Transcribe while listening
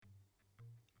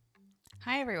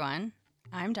Hi, everyone.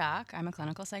 I'm Doc. I'm a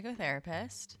clinical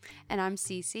psychotherapist. And I'm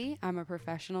Cece. I'm a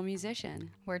professional musician.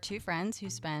 We're two friends who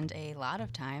spend a lot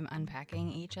of time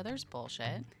unpacking each other's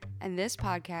bullshit. And this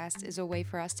podcast is a way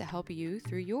for us to help you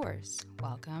through yours.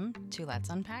 Welcome to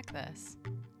Let's Unpack This.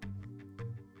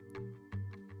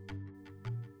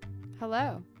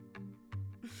 Hello.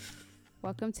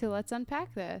 Welcome to Let's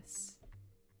Unpack This.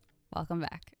 Welcome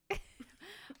back.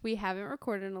 We haven't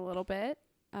recorded in a little bit.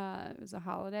 It was a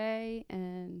holiday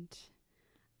and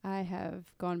I have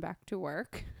gone back to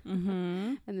work.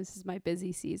 Mm-hmm. And this is my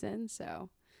busy season. So,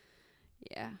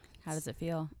 yeah. How does it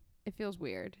feel? It feels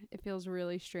weird. It feels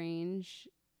really strange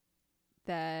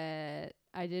that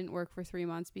I didn't work for 3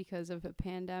 months because of a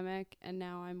pandemic. And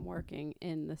now I'm working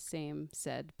in the same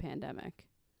said pandemic.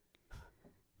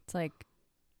 It's like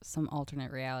some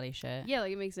alternate reality shit. Yeah,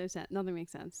 like it makes no sense. Nothing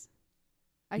makes sense.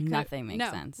 Nothing makes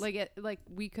sense. Like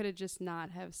we could have just not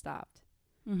have stopped.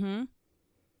 Mm-hmm.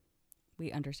 We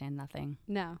understand nothing.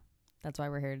 No. That's why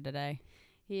we're here today.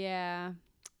 Yeah.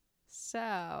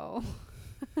 So.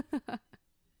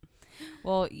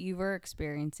 Well, you were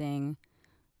experiencing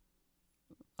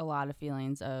a lot of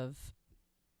feelings of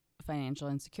financial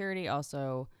insecurity,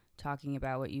 also talking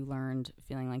about what you learned,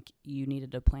 feeling like you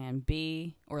needed a plan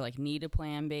B or like need a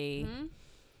plan B. Mm-hmm.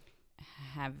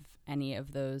 Have any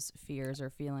of those fears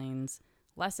or feelings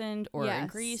lessened or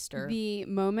increased? Or the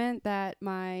moment that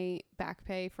my back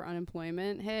pay for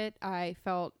unemployment hit, I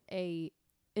felt a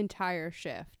entire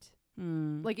shift.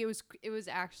 Like it was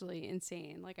actually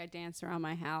insane. Like I danced around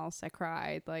my house, I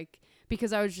cried, like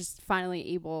because I was just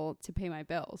finally able to pay my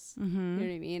bills. Mm-hmm. You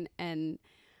know what I mean? And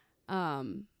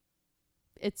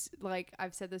it's like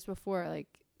I've said this before, like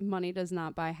money does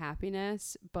not buy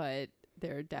happiness, but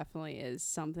there definitely is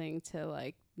something to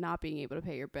like not being able to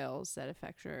pay your bills that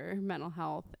affects your mental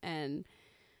health. And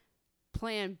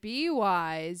plan B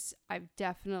wise, I'm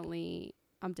definitely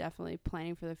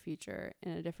planning for the future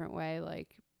in a different way.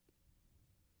 Like,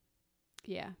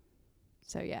 yeah.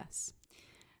 So yes.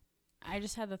 I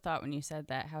just had the thought when you said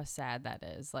that, how sad that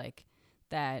is. Like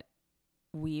that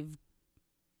we've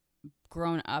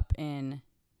grown up in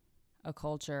a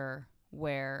culture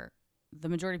where the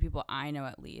majority of people I know,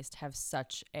 at least, have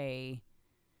such a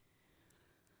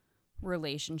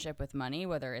relationship with money,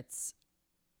 whether it's,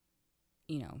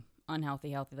 you know,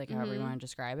 unhealthy, healthy, like however you want to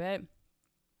describe it,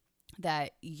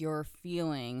 that your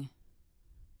feeling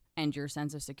and your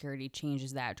sense of security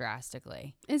changes that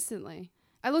drastically. Instantly.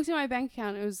 I looked at my bank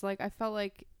account. It was like, I felt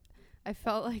like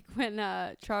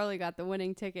when Charlie got the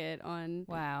winning ticket on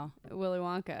Willy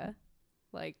Wonka.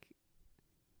 Like,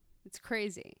 it's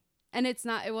crazy. And it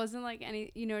wasn't like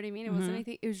any, you know what I mean? It wasn't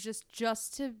anything. It was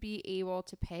just to be able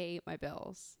to pay my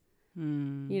bills.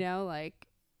 You know, like,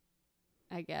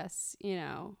 I guess, you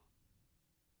know,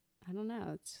 I don't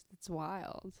know. It's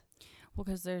wild. Well,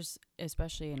 because there's,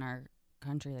 especially in our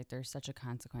country, like there's such a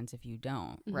consequence if you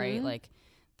don't, right? Like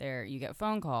you get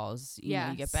phone calls, you know,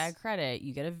 you get bad credit,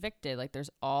 you get evicted. Like there's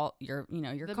all your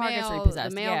car gets repossessed.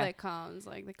 The mail that comes,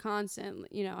 like the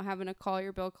constant, you know, having to call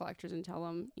your bill collectors and tell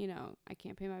them, you know, I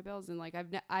can't pay my bills. And like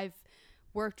I've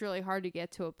worked really hard to get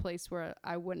to a place where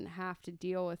I wouldn't have to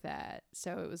deal with that.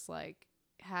 So it was like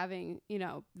having, you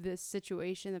know, this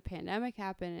situation, the pandemic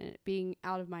happened and it being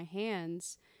out of my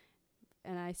hands.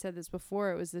 And I said this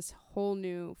before, it was this whole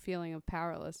new feeling of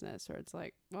powerlessness where it's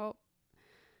like, well,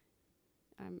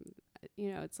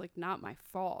 it's like not my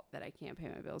fault that I can't pay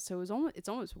my bills. So it's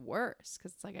almost worse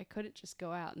because it's like I couldn't just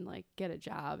go out and like get a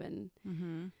job and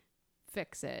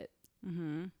fix it.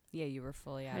 Mm-hmm. Yeah, you were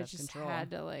fully out of control. I just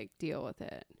had to like deal with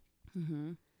it.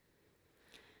 Mm-hmm.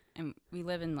 And we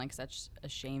live in like such a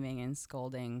shaming and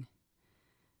scolding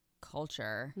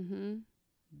culture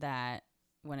that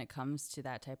when it comes to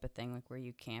that type of thing, like where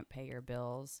you can't pay your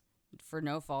bills for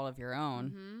no fault of your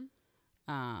own,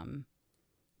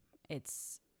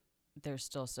 there's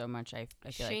still so much I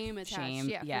feel shame like attached. Shame,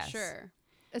 yeah, yes. For sure.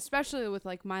 Especially with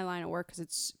like my line of work, because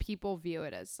it's people view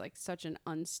it as like such an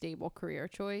unstable career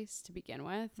choice to begin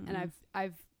with, and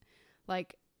I've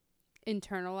like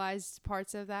internalized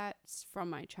parts of that from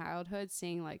my childhood,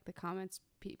 seeing like the comments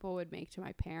people would make to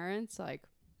my parents, like,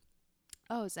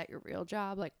 "Oh, is that your real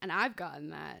job?" Like, and I've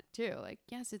gotten that too. Like,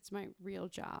 yes, it's my real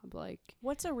job. Like,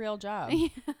 what's a real job?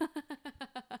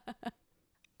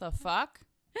 The fuck?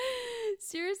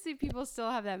 Seriously, people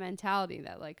still have that mentality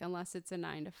that like unless it's a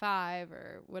 9 to 5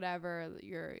 or whatever,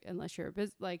 unless you're a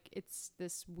like it's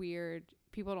this weird,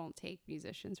 people don't take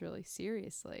musicians really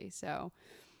seriously. So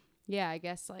yeah, I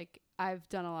guess like I've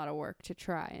done a lot of work to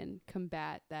try and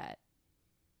combat that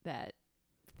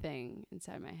thing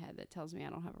inside my head that tells me I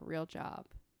don't have a real job.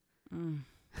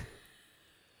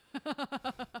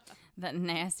 That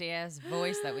nasty ass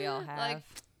voice that we all have. Like,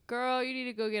 girl, you need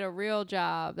to go get a real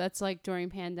job. That's like during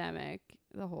pandemic,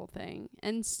 the whole thing.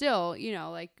 And still, you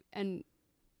know, like, and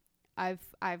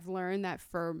I've learned that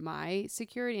for my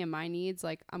security and my needs,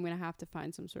 like, I'm going to have to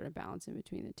find some sort of balance in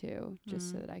between the two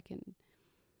just so that I can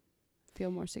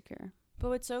feel more secure. But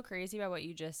what's so crazy about what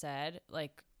you just said,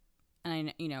 like,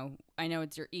 and I know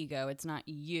it's your ego. It's not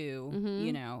you,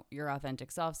 you know, your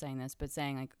authentic self saying this, but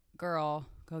saying like, girl,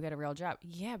 go get a real job.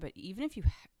 Yeah, but even if you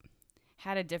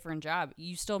had a different job,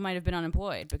 you still might have been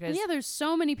unemployed because there's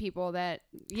so many people that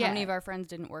how many of our friends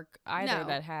didn't work either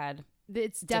that had.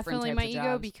 It's definitely my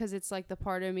ego because it's like the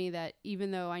part of me that even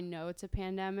though I know it's a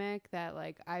pandemic, that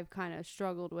like I've kind of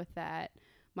struggled with that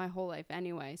my whole life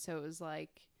anyway. So it was like,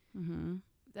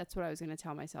 that's what I was going to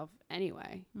tell myself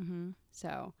anyway.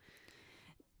 So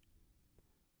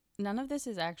none of this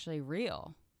is actually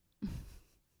real.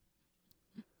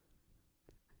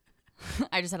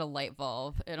 I just had a light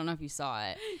bulb. I don't know if you saw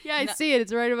it. Yeah, I see it.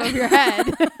 It's right above your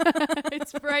head.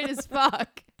 It's bright as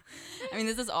fuck. I mean,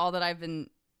 this is all that I've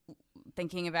been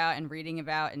thinking about and reading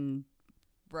about and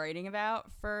writing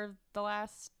about for the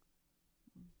last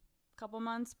couple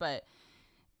months, but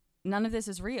none of this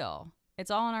is real.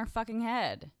 It's all in our fucking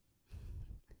head.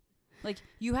 Like,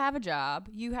 you have a job,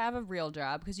 you have a real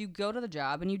job because you go to the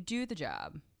job and you do the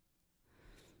job.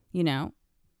 You know?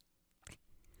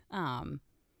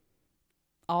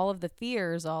 All of the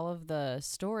fears, all of the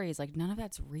stories, like none of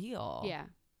that's real. Yeah.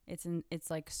 It's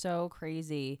like so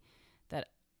crazy that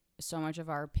so much of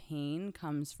our pain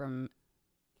comes from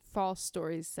false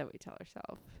stories that we tell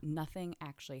ourselves. Nothing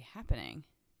actually happening.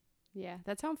 Yeah,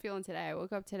 that's how I'm feeling today. I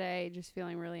woke up today just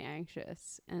feeling really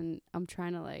anxious, and I'm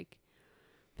trying to like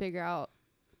figure out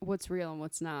what's real and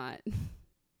what's not.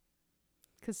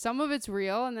 Because some of it's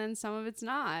real and then some of it's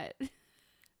not.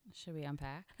 Should we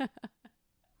unpack?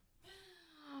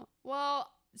 Well,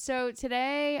 so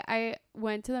today I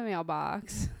went to the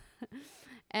mailbox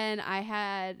and I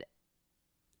had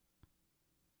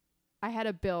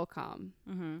a bill come.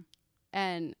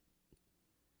 And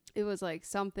it was like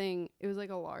it was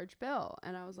like a large bill.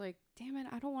 And I was like, damn it,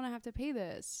 I don't want to have to pay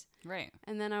this. Right.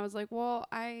 And then I was like, well,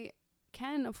 I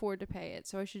can afford to pay it,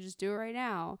 so I should just do it right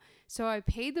now. So I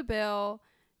paid the bill,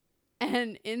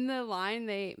 and in the line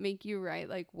they make you write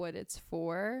like what it's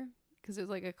for, because it was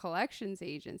like a collections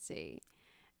agency.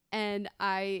 And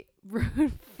I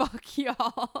wrote fuck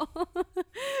y'all.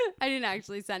 I didn't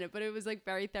actually send it, but it was like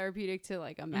very therapeutic to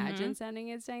like imagine sending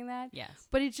it saying that. Yes.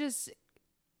 But it just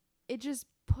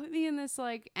put me in this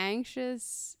like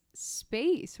anxious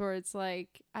space where it's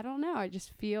like, I don't know, I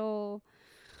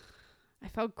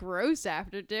felt gross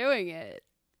after doing it.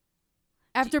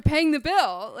 After paying the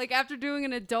bill, like after doing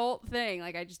an adult thing,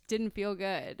 like I just didn't feel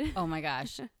good. Oh my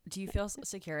gosh. Do you feel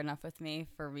secure enough with me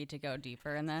for me to go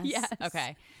deeper in this? Yes.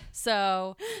 Okay.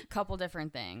 So, a couple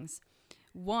different things.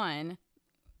 One,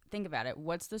 think about it.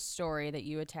 What's the story that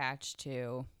you attach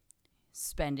to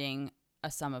spending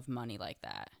a sum of money like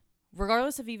that?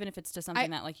 Regardless of even if it's to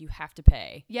something that like you have to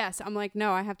pay. Yes. I'm like,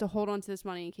 no, I have to hold on to this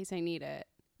money in case I need it.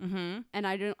 And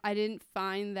I didn't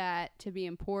find that to be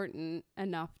important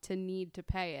enough to need to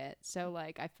pay it. So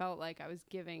like I felt like I was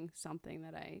giving something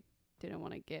that I didn't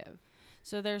want to give.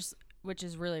 So which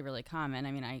is really, really common.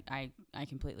 I mean, I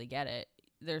completely get it.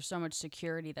 There's so much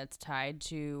security that's tied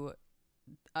to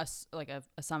us, like a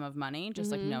sum of money,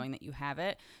 just like knowing that you have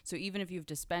it. So even if you have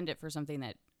to spend it for something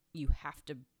that you have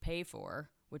to pay for,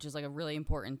 which is like a really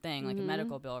important thing, like a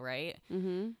medical bill, right?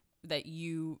 That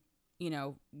you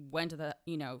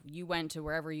went to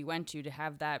wherever you went to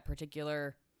have that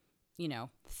particular,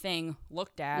 thing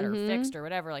looked at or fixed or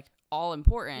whatever, like all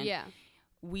important. Yeah.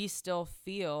 We still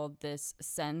feel this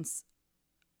sense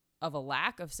of a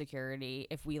lack of security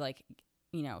if we let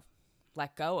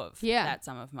go of that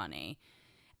sum of money.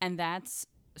 And that's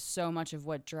so much of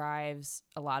what drives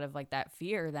a lot of like that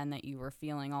fear then that you were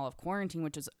feeling all of quarantine,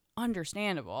 which is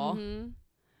understandable.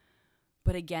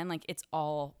 But again, like it's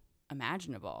all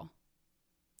imaginable.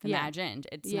 Imagined.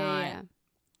 It's not,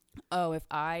 oh, if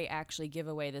I actually give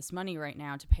away this money right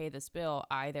now to pay this bill,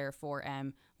 I therefore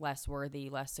am less worthy,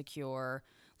 less secure,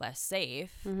 less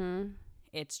safe.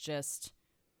 It's just,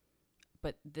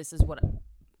 but this is what.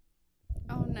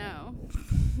 Oh no.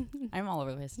 I'm all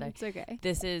over the place today. It's okay.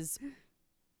 This is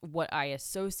what I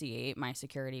associate my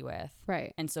security with.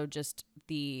 Right. And so just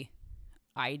the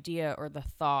idea or the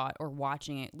thought or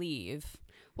watching it leave.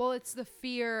 Well, it's the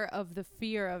fear of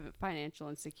financial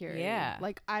insecurity. Yeah.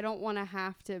 Like, I don't want to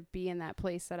have to be in that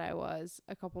place that I was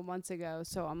a couple months ago.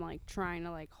 So I'm like trying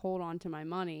to like hold on to my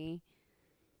money.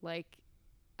 Like,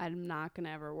 I'm not going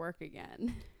to ever work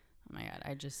again. Oh my God.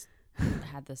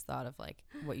 had this thought of like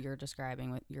what you're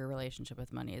describing with your relationship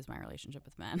with money is my relationship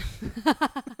with men.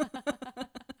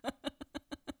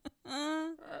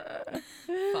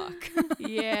 Fuck.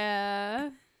 Yeah.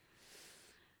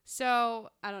 So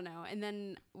I don't know. And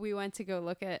then we went to go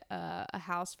look at a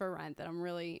house for rent that I'm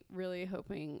really, really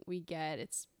hoping we get.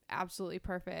 It's absolutely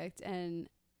perfect. And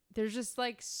there's just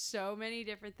like so many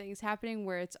different things happening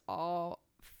where it's all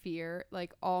fear.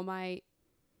 Like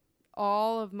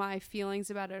all of my feelings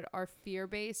about it are fear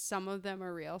based. Some of them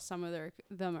are real. Some of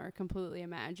them are completely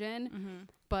imagined. Mm-hmm.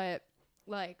 But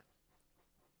like,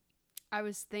 I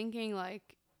was thinking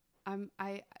like,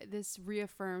 this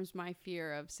reaffirms my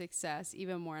fear of success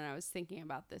even more. And I was thinking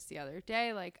about this the other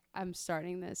day. Like I'm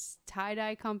starting this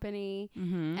tie-dye company,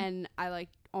 Mm-hmm. and I like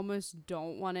almost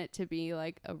don't want it to be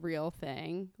like a real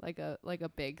thing, like a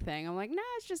big thing. I'm like, nah,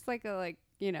 it's just like a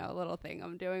little thing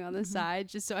I'm doing on the side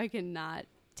just so I can not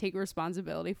take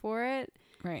responsibility for it.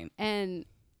 Right. And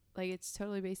like it's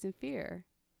totally based in fear.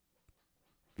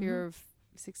 Fear of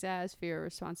success, fear of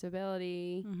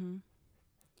responsibility. Mm-hmm.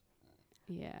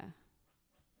 Yeah.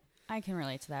 I can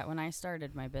relate to that. When I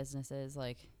started my businesses,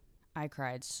 like I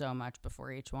cried so much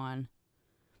before each one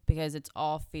because it's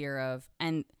all fear of,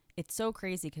 and it's so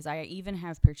crazy because I even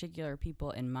have particular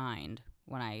people in mind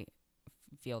when I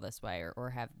feel this way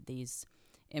or have these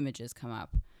images come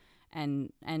up,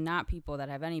 and not people that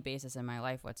have any basis in my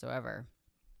life whatsoever.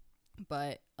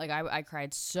 But like I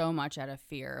cried so much out of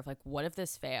fear of like, what if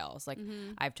this fails? Like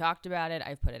I've talked about it,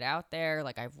 I've put it out there,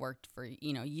 like I've worked for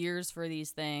years for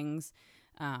these things,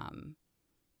 and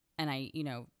I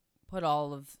put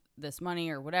all of this money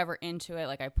or whatever into it.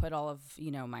 Like I put all of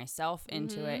myself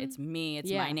into it. It's me,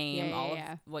 it's my name, all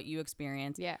of what you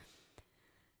experience. Yeah,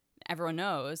 everyone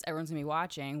knows, everyone's gonna be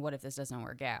watching. What if this doesn't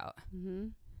work out?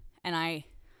 And I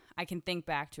can think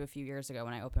back to a few years ago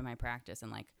when I opened my practice,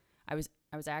 and like I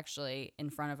was actually in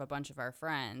front of a bunch of our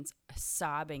friends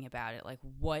sobbing about it. Like,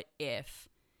 what if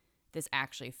this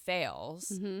actually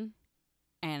fails?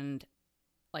 And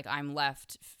like I'm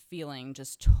left feeling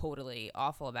just totally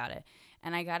awful about it.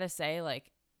 And I gotta say,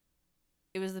 like,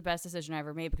 it was the best decision I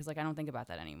ever made because like I don't think about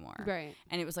that anymore. Right.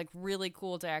 And it was like really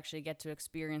cool to actually get to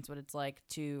experience what it's like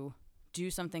to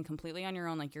do something completely on your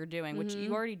own, like you're doing, which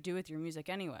you already do with your music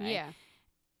anyway. Yeah.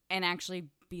 And actually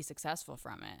be successful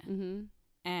from it.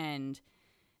 And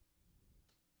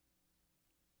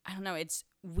I don't know,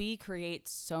 we create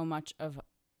so much of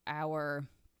our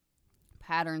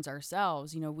patterns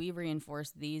ourselves. We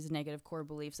reinforce these negative core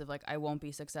beliefs of like I won't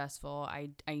be successful, I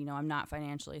I'm not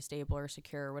financially stable or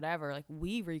secure or whatever. Like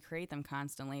we recreate them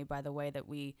constantly by the way that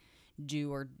we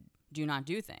do or do not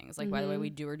do things, like by the way we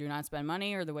do or do not spend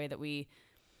money, or the way that we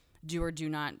do or do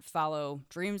not follow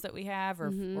dreams that we have,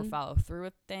 or follow through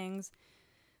with things.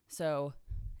 So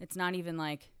it's not even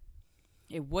like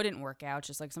it wouldn't work out,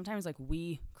 just like sometimes like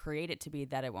we create it to be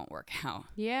that it won't work out.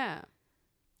 Yeah.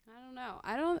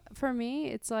 I don't know. For me,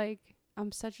 it's like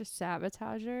I'm such a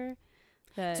sabotager.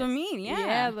 So mean, yeah.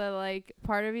 Yeah, but like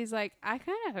part of me's like, I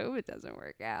kind of hope it doesn't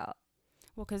work out.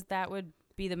 Well, because that would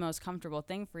be the most comfortable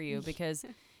thing for you, because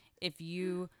if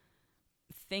you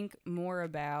think more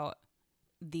about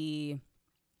the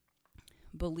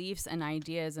beliefs and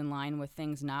ideas in line with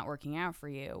things not working out for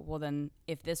you, well then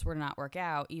if this were to not work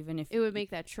out, even if it would make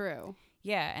that true.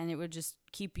 Yeah, and it would just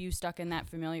keep you stuck in that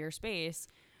familiar space,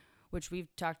 which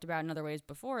we've talked about in other ways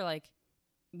before. Like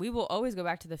we will always go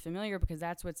back to the familiar because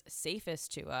that's what's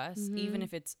safest to us, even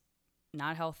if it's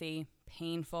not healthy,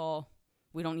 painful,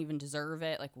 we don't even deserve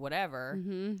it, like whatever.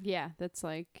 Yeah, that's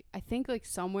like, I think like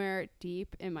somewhere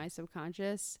deep in my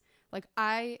subconscious, like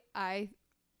I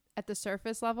at the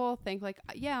surface level think like,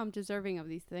 yeah, I'm deserving of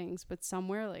these things, but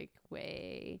somewhere like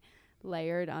way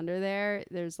layered under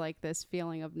there's like this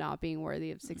feeling of not being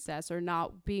worthy of success, or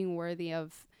not being worthy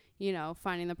of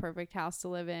finding the perfect house to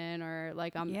live in, or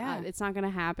like it's not gonna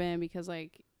happen because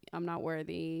like I'm not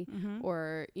worthy,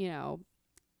 or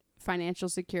financial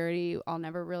security, I'll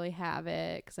never really have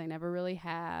it because I never really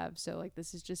have, so like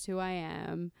this is just who I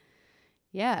am.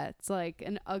 Yeah, it's like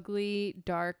an ugly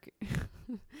dark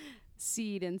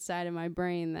seed inside of my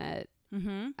brain that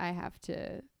I have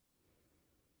to,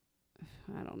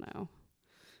 I don't know.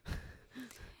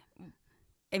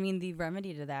 I mean, the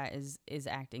remedy to that is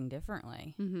acting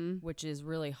differently, which is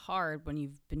really hard when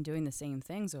you've been doing the same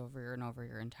things over and over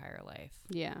your entire life.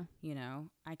 Yeah.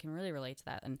 I can really relate to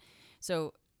that. And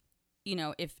so,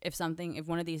 if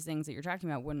one of these things that you're talking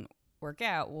about wouldn't work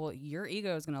out, well, your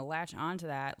ego is going to latch onto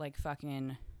that like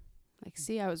fucking... Like,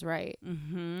 see, I was right.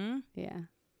 Yeah.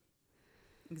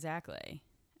 Exactly.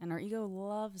 And our ego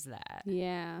loves that.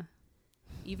 Yeah.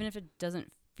 Even if it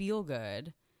doesn't feel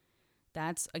good,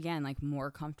 that's, again, like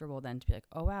more comfortable than to be like,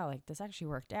 oh, wow, like this actually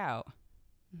worked out.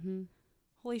 Mm-hmm.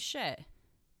 Holy shit.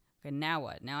 Okay, now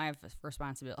what? Now I have a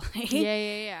responsibility.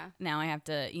 Yeah. Now I have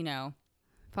to,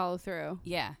 follow through.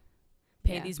 Yeah.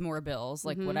 Pay these more bills,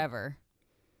 like whatever.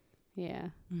 Yeah.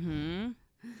 Mm-hmm.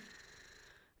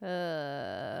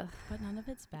 But none of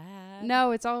it's bad.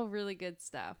 No, it's all really good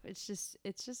stuff. It's just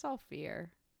all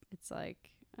fear. It's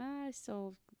like, I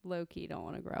still low key don't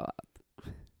want to grow up.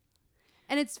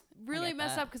 And it's really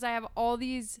messed up because I have all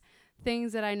these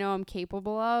things that I know I'm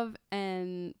capable of,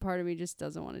 and part of me just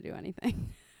doesn't want to do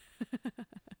anything.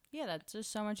 Yeah, that's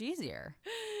just so much easier.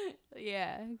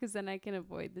 Yeah, because then I can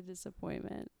avoid the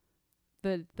disappointment,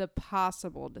 the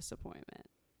possible disappointment,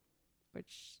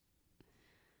 which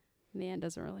in the end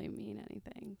doesn't really mean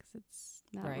anything because it's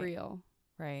not real.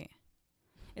 Right.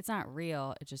 It's not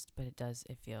real. But it does.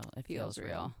 It feels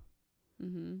real.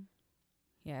 Mm-hmm.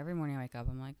 Yeah. Every morning I wake up,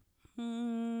 I'm like,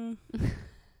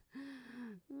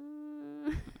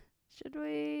 should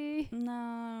we? No,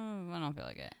 I don't feel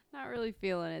like it. Not really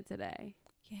feeling it today.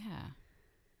 Yeah.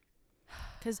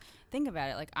 Because think about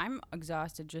it. Like, I'm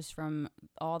exhausted just from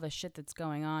all the shit that's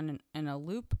going on in a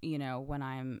loop, when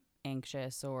I'm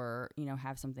anxious or,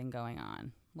 have something going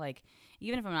on. Like,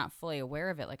 even if I'm not fully aware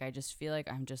of it, like, I just feel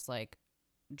like I'm just, like,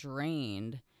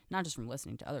 drained. Not just from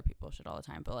listening to other people's shit all the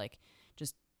time, but, like,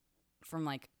 just from,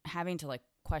 like, having to, like,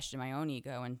 question my own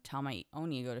ego and tell my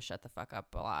own ego to shut the fuck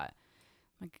up a lot.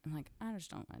 I'm like, I just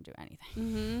don't want to do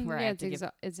anything.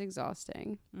 Mm-hmm. It's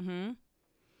exhausting. Mm-hmm.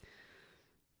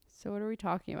 So what are we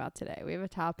talking about today? We have a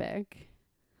topic.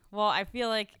 Well, I feel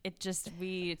like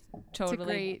we totally. It's a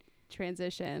great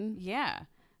transition. Yeah.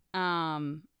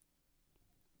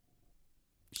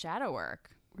 Shadow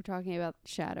work. We're talking about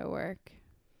shadow work.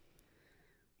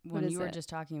 When you were just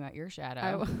talking about your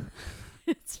shadow.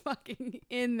 It's fucking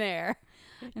in there.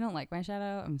 I don't like my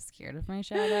shadow. I'm scared of my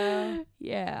shadow.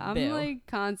 Yeah, I'm like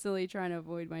constantly trying to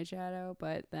avoid my shadow,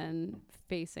 but then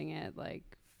facing it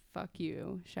like, fuck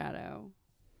you, shadow.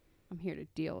 I'm here to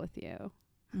deal with you.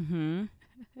 Mm-hmm.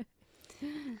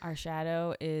 Our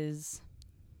shadow is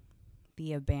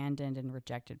the abandoned and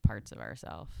rejected parts of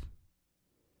ourselves.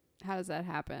 How does that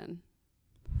happen?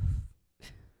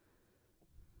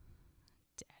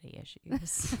 Daddy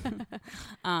issues.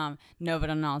 No, but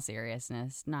in all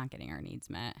seriousness, not getting our needs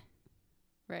met.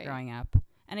 Right. Growing up.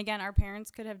 And again, our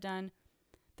parents could have done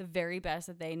the very best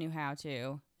that they knew how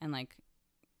to, and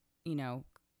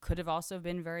could have also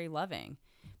been very loving.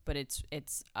 But it's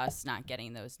us not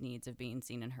getting those needs of being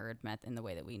seen and heard met in the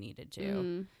way that we needed to.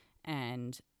 Mm-hmm.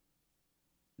 And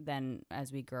then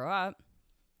as we grow up,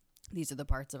 these are the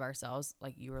parts of ourselves,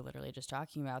 like you were literally just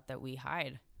talking about, that we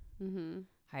hide. Mm-hmm.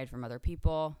 Hide from other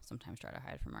people, sometimes try to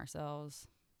hide from ourselves.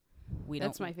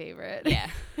 That's my favorite. Yeah.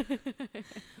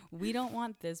 We don't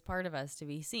want this part of us to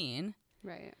be seen.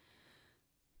 Right.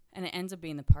 And it ends up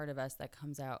being the part of us that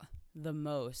comes out the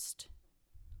most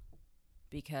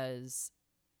because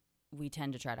we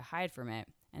tend to try to hide from it.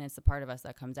 And it's the part of us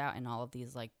that comes out in all of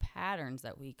these like patterns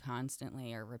that we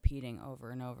constantly are repeating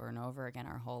over and over and over again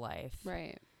our whole life.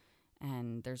 Right.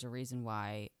 And there's a reason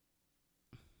why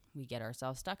we get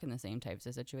ourselves stuck in the same types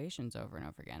of situations over and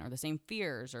over again, or the same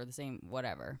fears, or the same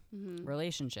whatever. Mm-hmm.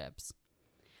 Relationships.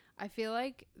 I feel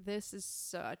like this is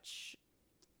such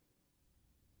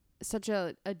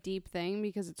a deep thing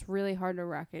because it's really hard to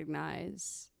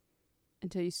recognize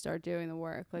until you start doing the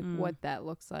work, like what that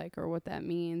looks like or what that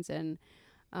means, and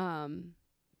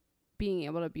being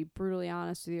able to be brutally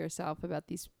honest with yourself about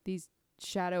these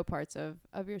shadow parts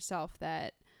of yourself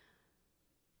that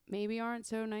maybe aren't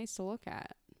so nice to look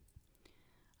at.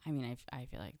 I mean, I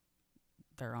feel like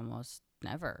they're almost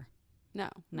never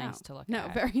nice to look at. No,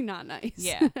 very not nice.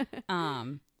 Yeah.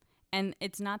 And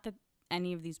it's not that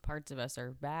any of these parts of us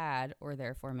are bad or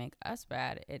therefore make us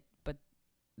bad. But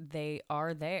they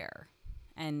are there.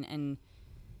 And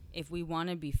if we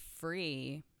want to be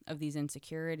free of these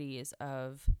insecurities,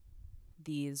 of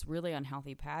these really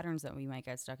unhealthy patterns that we might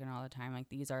get stuck in all the time, like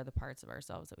these are the parts of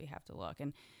ourselves that we have to look.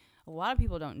 And a lot of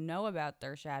people don't know about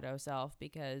their shadow self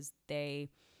because they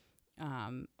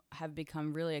have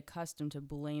become really accustomed to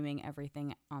blaming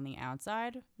everything on the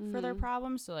outside for their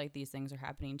problems. So like, these things are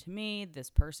happening to me, this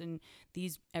person,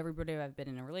 everybody I've been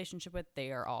in a relationship with,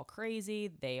 they are all crazy.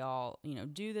 They all,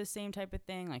 do the same type of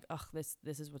thing. Like, ugh, this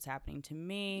is what's happening to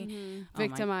me. Mm-hmm.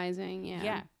 Victimizing. Yeah.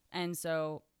 Yeah. And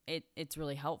so it's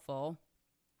really helpful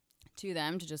to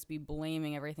them to just be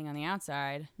blaming everything on the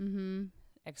outside,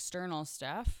 external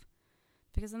stuff,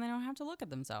 because then they don't have to look at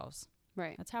themselves.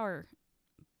 Right. That's how our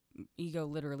ego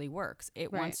literally works.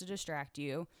 It wants to distract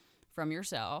you from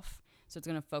yourself So it's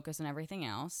going to focus on everything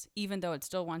else, even though it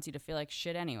still wants you to feel like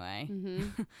shit anyway,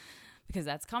 because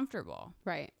that's comfortable.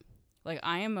 Right. Like,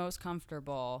 I am most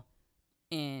comfortable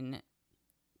in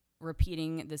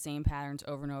repeating the same patterns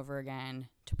over and over again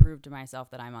to prove to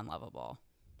myself that I'm unlovable.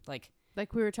 Like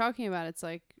we were talking about, it's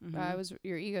like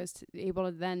your ego's able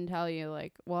to then tell you,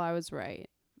 like, well, I was right.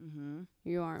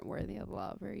 You aren't worthy of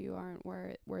love, or you aren't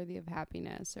worthy of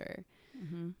happiness, or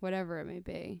whatever it may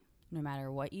be. No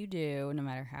matter what you do, no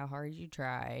matter how hard you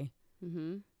try,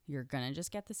 you're going to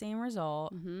just get the same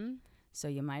result. So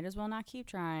you might as well not keep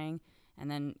trying.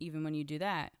 And then even when you do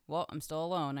that, well, I'm still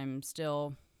alone. I'm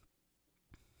still,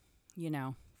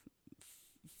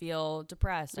 feel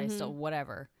depressed. I still,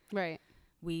 whatever. Right.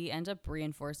 We end up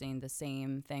reinforcing the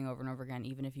same thing over and over again,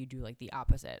 even if you do like the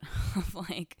opposite of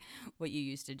like what you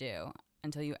used to do,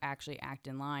 until you actually act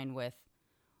in line with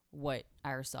what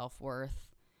our self-worth,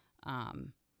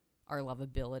 our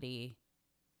lovability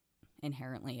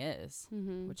inherently is,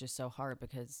 which is so hard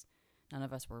because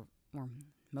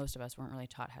most of us weren't really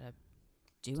taught how to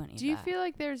do any of that. Do you feel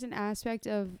like there's an aspect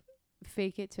of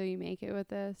fake it till you make it with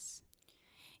this?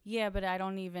 Yeah, but I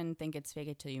don't even think it's fake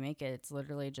it till you make it. It's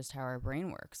literally just how our brain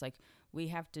works. Like, we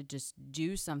have to just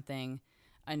do something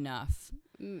enough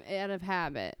out of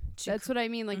habit. That's what I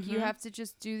mean. Like, you have to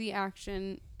just do the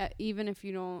action, even if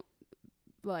you don't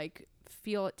like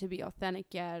feel it to be authentic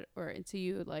yet, or until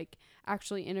you like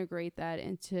actually integrate that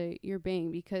into your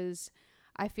being. Because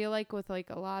I feel like with like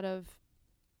a lot of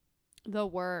the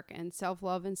work and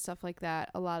self-love and stuff like that,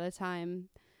 a lot of time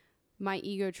my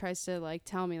ego tries to like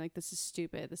tell me like, this is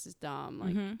stupid, this is dumb,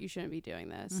 like you shouldn't be doing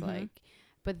this, like,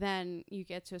 but then you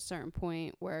get to a certain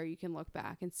point where you can look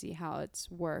back and see how it's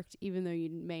worked, even though you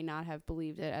may not have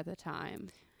believed it at the time.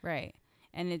 Right.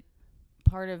 And it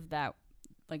part of that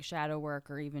like shadow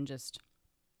work, or even just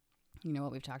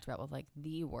what we've talked about with like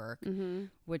the work,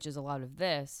 which is a lot of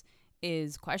this,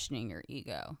 is questioning your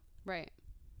ego. Right.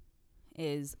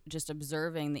 Is just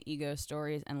observing the ego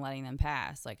stories and letting them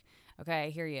pass. Like, okay, I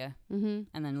hear you, and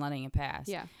then letting it pass.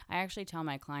 Yeah. I actually tell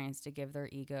my clients to give their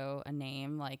ego a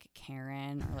name, like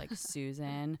Karen or like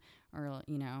Susan, or I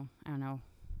don't know,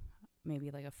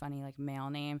 maybe like a funny like male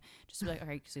name. Just be like, all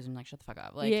right, Susan, like shut the fuck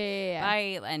up, like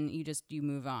bye, and you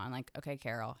move on. Like, okay,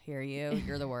 Carol, hear you,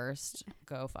 you're the worst.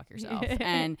 Go fuck yourself.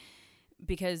 And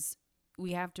because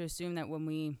we have to assume that when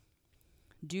we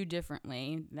do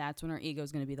differently, that's when our ego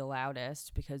is going to be the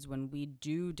loudest, because when we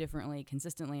do differently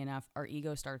consistently enough, our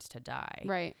ego starts to die.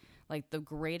 Right. Like, the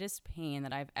greatest pain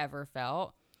that I've ever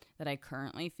felt, that I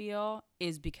currently feel,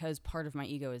 is because part of my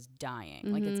ego is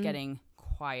dying. Like, it's getting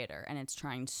quieter, and it's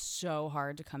trying so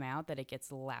hard to come out that it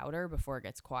gets louder before it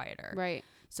gets quieter. Right.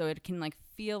 So it can like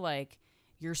feel like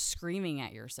you're screaming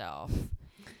at yourself.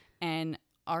 And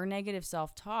our negative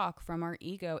self-talk from our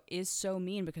ego is so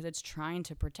mean because it's trying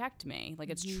to protect me. Like,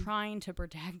 it's trying to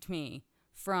protect me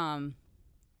from,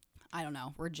 I don't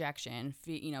know, rejection,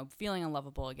 feeling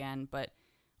unlovable again. But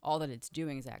all that it's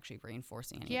doing is actually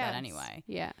reinforcing any of that anyway.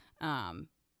 Yeah.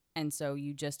 And so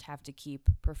you just have to keep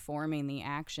performing the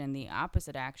action, the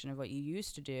opposite action of what you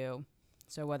used to do.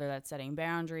 So whether that's setting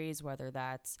boundaries, whether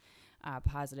that's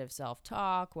positive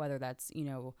self-talk, whether that's,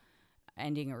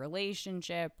 ending a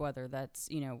relationship, whether that's,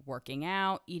 working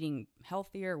out, eating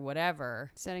healthier,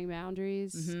 whatever. Setting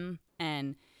boundaries.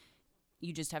 And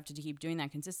you just have to keep doing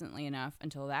that consistently enough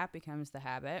until that becomes the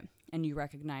habit, and you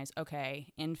recognize,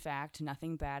 okay, in fact,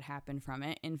 nothing bad happened from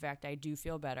it. In fact, I do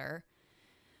feel better.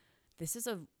 This is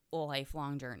a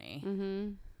lifelong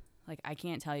journey. Like, I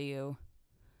can't tell you,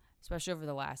 especially over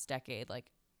the last decade, like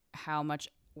how much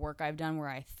work I've done where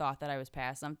I thought that I was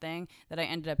past something, that I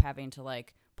ended up having to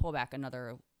like pull back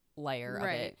another layer of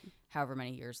it however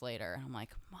many years later. And I'm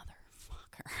like,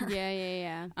 motherfucker.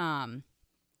 Yeah.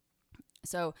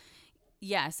 So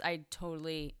yes, I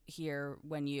totally hear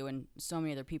when you and so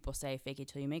many other people say fake it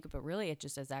till you make it, but really it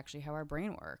just is actually how our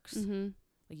brain works.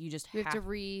 Like, you just have to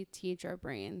reteach our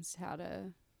brains how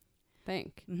to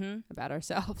think about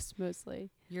ourselves mostly.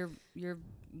 You're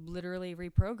literally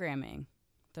reprogramming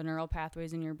the neural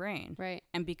pathways in your brain. Right.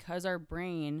 And because our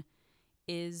brain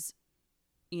is,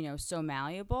 so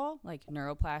malleable, like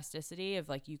neuroplasticity of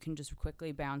like, you can just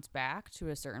quickly bounce back to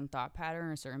a certain thought pattern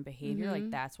or a certain behavior. Like,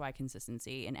 that's why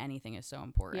consistency in anything is so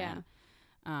important.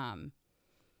 Yeah.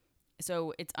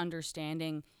 So it's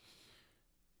understanding,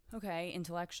 okay,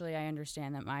 intellectually, I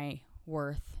understand that my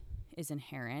worth is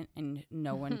inherent and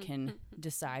no one can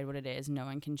decide what it is. No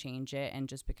one can change it. And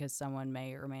just because someone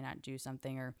may or may not do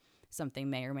something, or something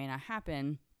may or may not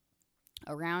happen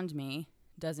around me,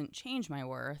 doesn't change my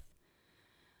worth.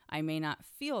 I may not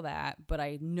feel that, but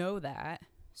I know that.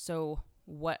 So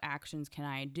what actions can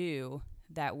I do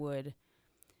that would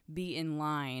be in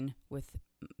line with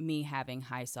me having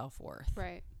high self-worth.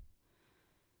 Right.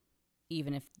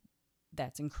 Even if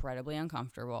that's incredibly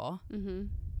uncomfortable,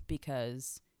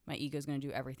 because my ego is going to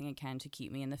do everything it can to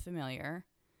keep me in the familiar.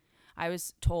 I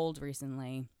was told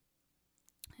recently,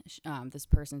 this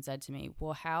person said to me,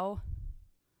 well, how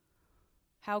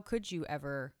could you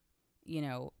ever,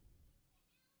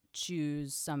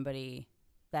 choose somebody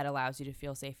that allows you to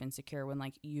feel safe and secure when,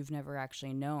 like, you've never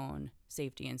actually known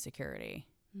safety and security?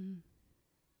 And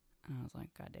I was like,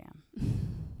 God damn.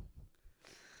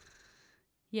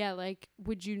 Yeah, like,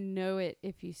 would you know it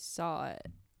if you saw it?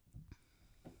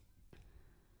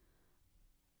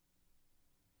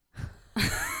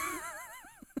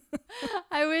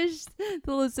 I wish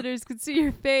the listeners could see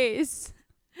your face.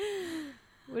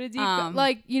 What did you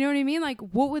like? You know what I mean? Like,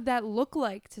 what would that look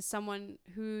like to someone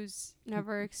who's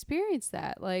never experienced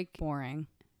that? Like, boring.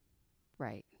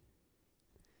 Right.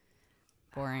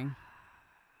 Boring.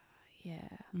 Yeah.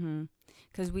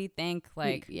 Because we think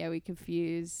like we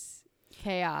confuse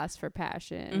chaos for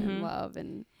passion and love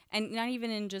and not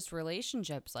even in just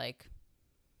relationships, like,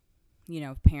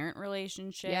 parent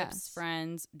relationships,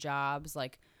 friends, jobs.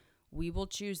 Like, we will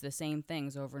choose the same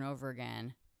things over and over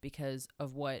again because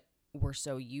of what we're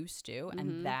so used to,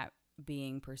 and that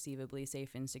being perceivably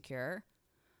safe and secure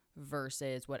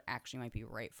versus what actually might be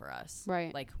right for us.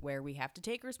 Right. Like, where we have to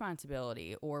take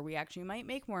responsibility, or we actually might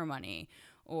make more money,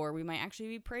 or we might actually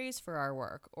be praised for our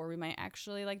work, or we might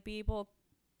actually, like, be able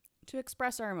to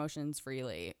express our emotions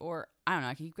freely, or I don't know,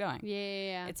 I can keep going.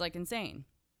 Yeah. It's, like, insane.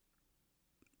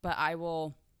 But I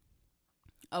will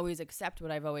always accept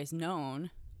what I've always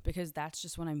known because that's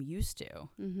just what I'm used to.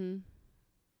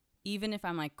 Even if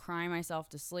I'm, like, crying myself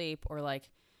to sleep, or, like,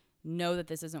 know that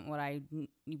this isn't what I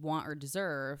want or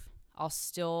deserve, I'll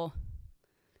still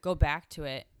go back to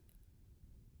it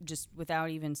just without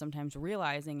even sometimes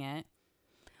realizing it.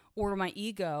 Or my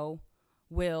ego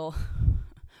will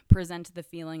present the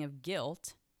feeling of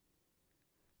guilt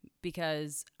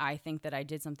because I think that I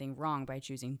did something wrong by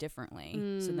choosing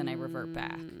differently. So then I revert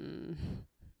back.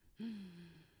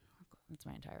 That's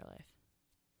my entire life.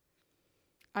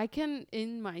 I can,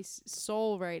 in my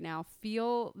soul right now,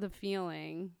 feel the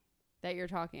feeling that you're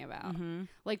talking about.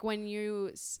 Like, when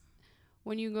you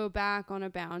go back on a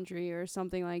boundary or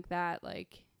something like that,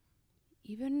 like,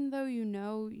 even though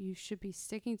you should be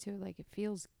sticking to it, like, it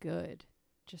feels good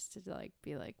just to, like,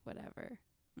 be like, whatever.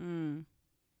 You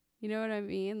know what I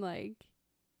mean? Like,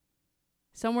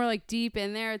 somewhere, like, deep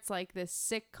in there, it's like this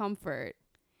sick comfort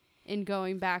in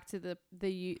going back to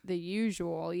the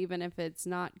usual, even if it's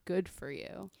not good for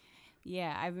you.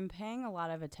 Yeah, I've been paying a lot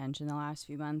of attention the last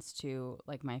few months to,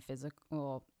 like, my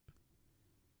physical,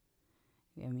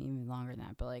 I mean, even longer than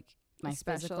that, but, like, my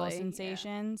physical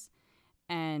sensations.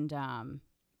 Yeah.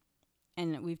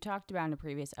 And we've talked about in a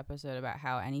previous episode about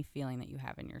how any feeling that you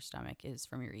have in your stomach is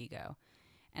from your ego.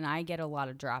 And I get a lot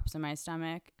of drops in my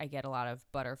stomach. I get a lot of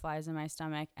butterflies in my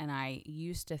stomach. And I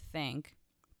used to think,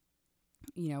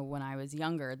 when I was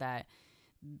younger, that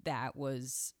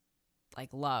was, like,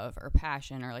 love or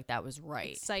passion, or, like, that was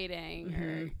right. Exciting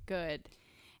or good.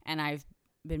 And I've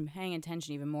been paying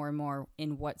attention even more and more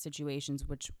in what situations,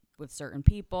 which with certain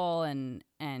people and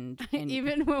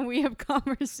even when we have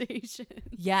conversations.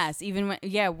 Yes, even when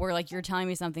we're like, you're telling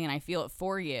me something and I feel it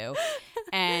for you.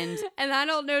 And I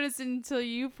don't notice it until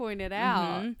you point it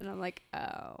out. And I'm like,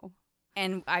 oh.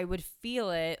 And I would feel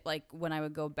it, like, when I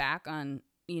would go back on,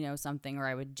 something, or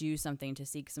I would do something to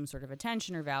seek some sort of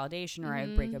attention or validation, or I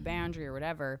would break a boundary or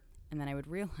whatever. And then I would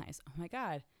realize, oh my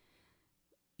God,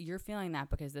 you're feeling that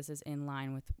because this is in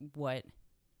line with what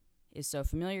is so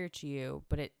familiar to you,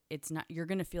 but it's not, you're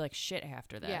going to feel like shit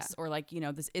after this, or, like,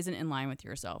 this isn't in line with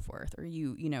your self-worth, or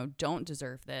you don't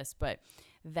deserve this. But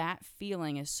that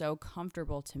feeling is so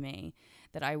comfortable to me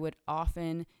that I would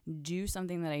often do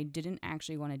something that I didn't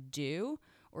actually want to do,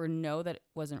 or know that it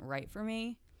wasn't right for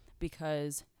me,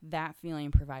 because that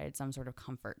feeling provided some sort of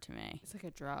comfort to me. It's like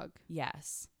a drug.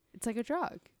 Yes. It's like a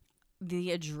drug.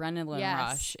 The adrenaline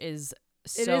rush is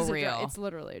so real. It's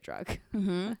literally a drug.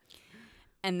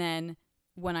 And then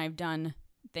when I've done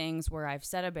things where I've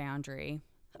set a boundary,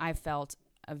 I've felt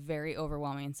a very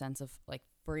overwhelming sense of, like,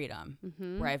 freedom,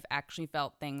 where I've actually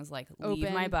felt things like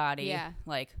leave my body. Yeah.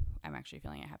 Like, I'm actually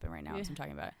feeling it happen right now as I'm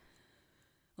talking about it.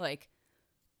 Like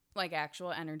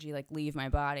actual energy, like, leave my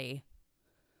body.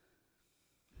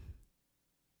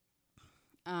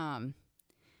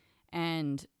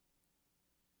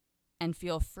 And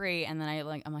feel free. And then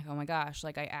I'm like, oh my gosh,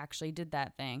 like, I actually did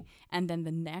that thing. And then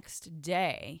the next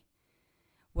day,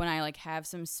 when I, like, have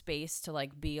some space to,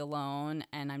 like, be alone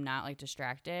and I'm not, like,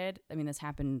 distracted. I mean, this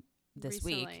happened this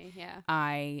Recently, week, yeah.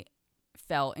 I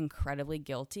felt incredibly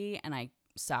guilty and I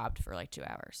sobbed for like 2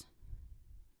 hours.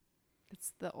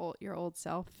 It's your old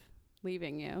self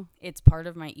leaving you. It's part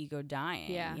of my ego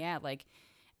dying. Yeah. Yeah. Like,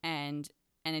 and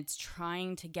it's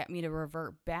trying to get me to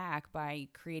revert back by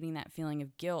creating that feeling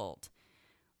of guilt.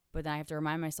 But then I have to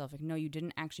remind myself, like, no, you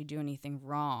didn't actually do anything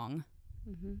wrong.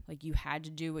 Mm-hmm. Like, you had to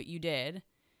do what you did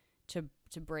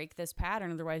to break this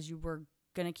pattern. Otherwise, you were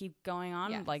going to keep going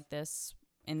on like this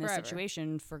in this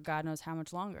situation for God knows how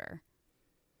much longer.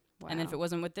 Wow. And then if it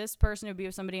wasn't with this person, it would be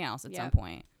with somebody else at some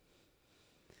point.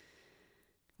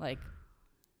 Like,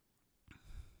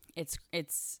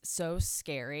 it's so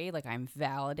scary. Like, I'm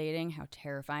validating how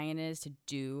terrifying it is to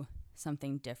do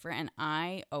something different. And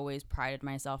I always prided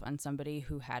myself on somebody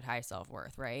who had high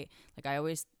self-worth, right? Like, I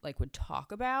always like would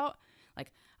talk about,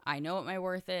 like, I know what my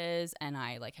worth is, and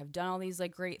I like have done all these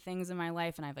like great things in my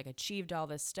life, and I've like achieved all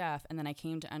this stuff. And then I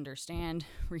came to understand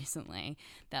recently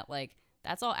that like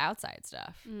that's all outside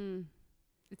stuff.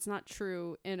 It's not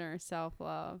true inner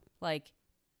self-love. Like,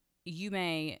 you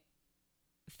may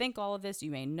think all of this,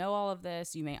 you may know all of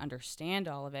this, you may understand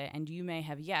all of it, and you may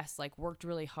have, yes, like worked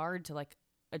really hard to like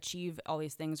achieve all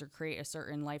these things or create a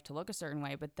certain life to look a certain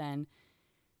way, but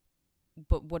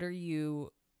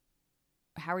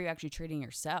how are you actually treating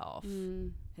yourself,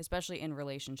 especially in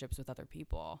relationships with other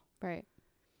people? Right.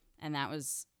 And that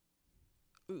was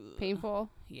painful.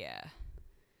 Yeah.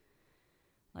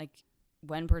 Like,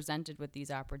 when presented with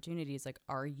these opportunities, like,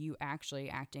 are you actually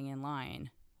acting in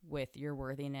line with your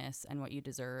worthiness and what you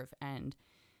deserve and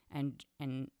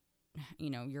you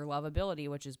know, your lovability,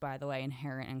 which is, by the way,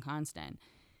 inherent and constant?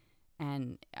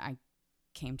 And I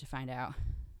came to find out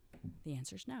the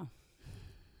answer is no,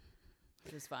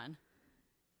 which was fun.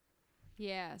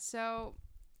 Yeah. So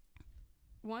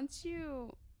once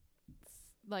you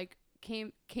like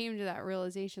came to that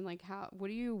realization, like, what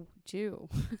do you do?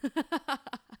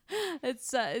 It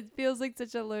feels like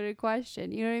such a loaded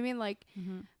question. You know what I mean? Like,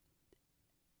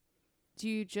 do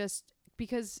you just,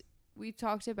 because we've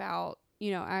talked about,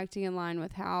 you know, acting in line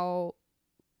with how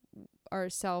our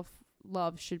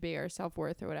self-love should be, our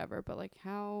self-worth or whatever, but like,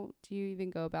 how do you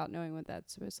even go about knowing what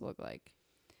that's supposed to look like?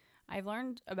 I've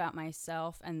learned about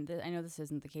myself, and I know this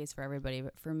isn't the case for everybody,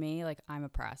 but for me, like, I'm a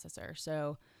processor.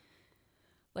 So,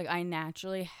 like, I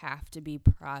naturally have to be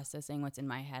processing what's in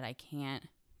my head. I can't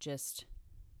just,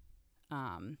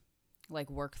 like,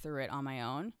 work through it on my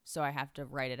own. So I have to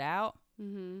write it out,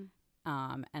 and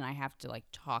I have to, like,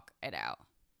 talk it out.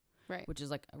 Right. Which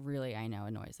is, like, really, I know,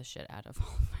 annoys the shit out of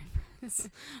all of my friends.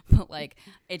 But, like,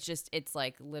 it's,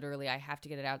 like, literally I have to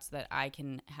get it out so that I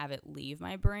can have it leave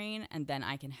my brain, and then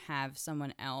I can have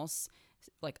someone else,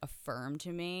 like, affirm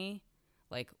to me,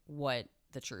 like, what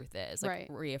the truth is. Like,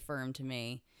 reaffirm to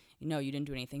me, no, you didn't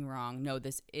do anything wrong. No,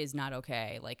 this is not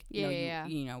okay. Like,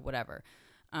 you know, whatever.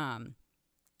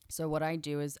 So what I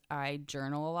do is I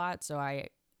journal a lot. So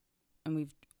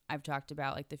I've talked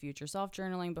about like the future self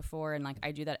journaling before, and like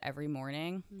I do that every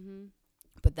morning.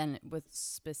 But then with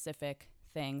specific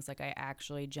things, like I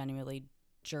actually genuinely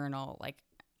journal like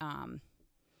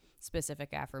specific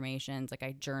affirmations. Like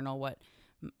I journal what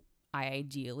I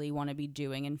ideally want to be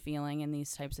doing and feeling in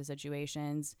these types of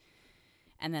situations,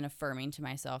 and then affirming to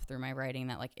myself through my writing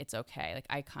that like it's okay. Like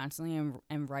I constantly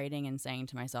am writing and saying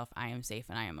to myself, I am safe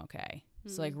and I am okay.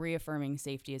 So like reaffirming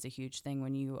safety is a huge thing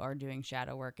when you are doing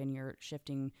shadow work and you're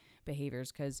shifting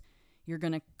behaviors, because you're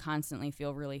going to constantly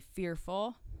feel really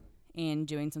fearful in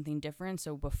doing something different.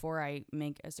 So before I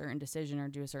make a certain decision or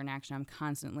do a certain action, I'm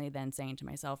constantly then saying to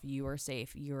myself, you are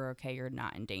safe, you're okay, you're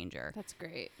not in danger. That's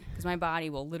great. Because my body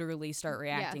will literally start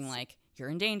reacting like, you're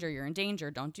in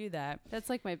danger, don't do that. That's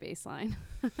like my baseline.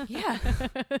 Yeah.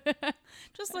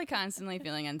 Just like constantly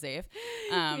feeling unsafe.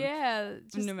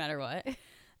 No matter what.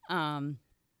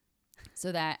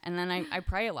 So that, and then I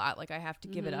pray a lot. Like I have to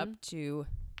give it up to,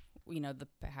 you know, the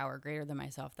power greater than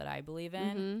myself that I believe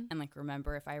in. And like,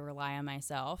 remember, if I rely on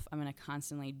myself, I'm going to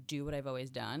constantly do what I've always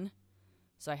done.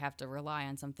 So I have to rely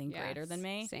on something greater than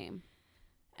me. Same.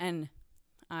 And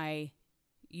I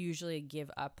usually give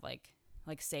up, like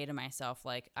say to myself,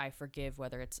 like, I forgive,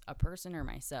 whether it's a person or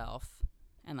myself,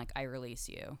 and like, I release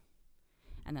you.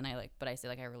 And then I say,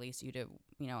 like, I release you to,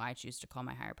 you know, I choose to call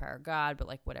my higher power God, but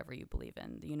like whatever you believe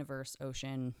in, the universe,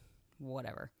 ocean,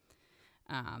 whatever.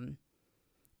 And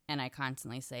I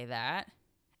constantly say that.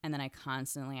 And then I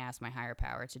constantly ask my higher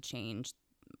power to change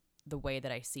the way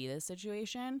that I see this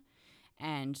situation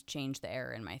and change the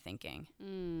error in my thinking.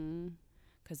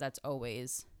 'Cause that's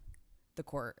always the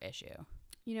core issue.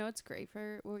 You know, it's great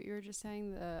for what you were just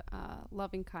saying, the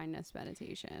loving kindness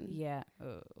meditation. Yeah.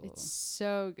 It's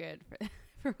so good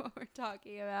for what we're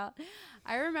talking about.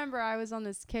 I remember I was on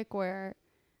this kick where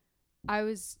I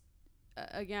was,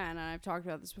 again, and I've talked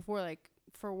about this before, like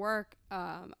for work,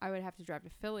 I would have to drive to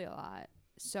Philly a lot.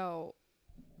 So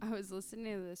I was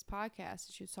listening to this podcast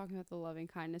and she was talking about the loving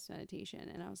kindness meditation.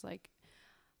 And I was like,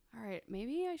 all right,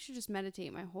 maybe I should just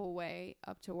meditate my whole way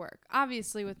up to work.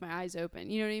 Obviously with my eyes open,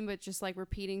 you know what I mean? But just like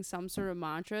repeating some sort of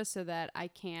mantra so that I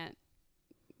can't,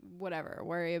 whatever,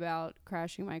 worry about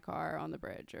crashing my car on the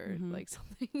bridge or like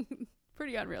something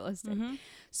pretty unrealistic.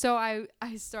 So I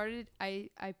started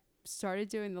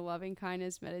doing the loving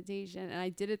kindness meditation, and I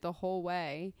did it the whole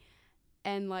way.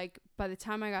 And like by the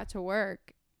time I got to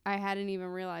work, I hadn't even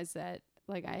realized that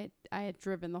like I had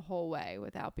driven the whole way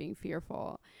without being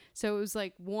fearful. So it was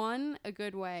like, one, a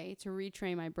good way to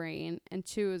retrain my brain, and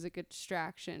two, is a good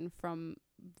distraction from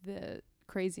the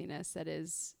craziness that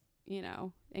is, you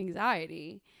know,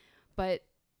 anxiety. But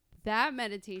that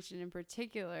meditation in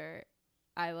particular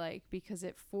I like because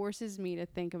it forces me to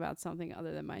think about something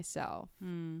other than myself.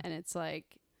 And it's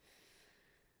like,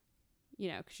 you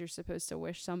know, because you're supposed to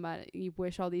you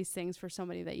wish all these things for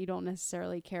somebody that you don't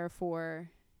necessarily care for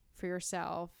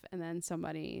yourself, and then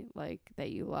somebody like that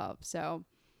you love. So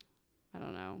I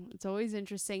don't know, it's always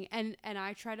interesting, and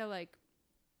I try to like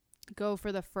go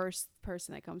for the first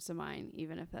person that comes to mind,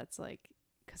 even if that's like,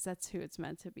 because that's who it's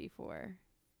meant to be for,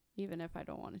 even if I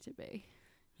don't want it to be.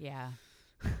 Yeah,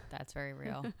 that's very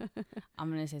real. I'm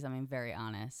gonna say something very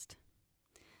honest.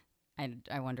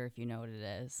 I wonder if you know what it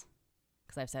is,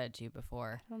 because I've said it to you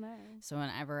before. I don't know. So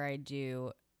whenever I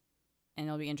do, and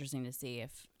it'll be interesting to see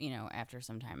if, you know, after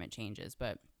some time it changes,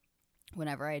 but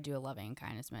whenever I do a loving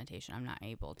kindness meditation, I'm not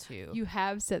able to. You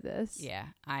have said this. Yeah,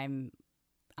 I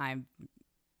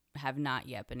have not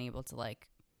yet been able to like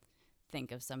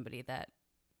think of somebody that.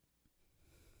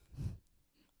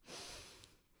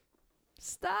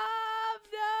 Stop!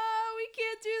 No, we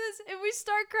can't do this. If we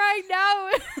start crying now,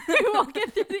 we won't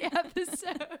get through the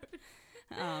episode.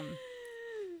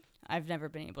 I've never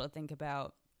been able to think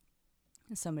about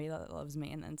somebody that loves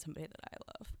me and then somebody that I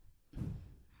love.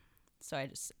 So I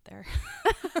just sit there.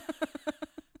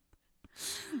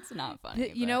 It's not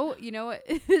funny. You know what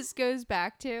this goes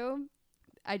back to?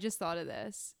 I just thought of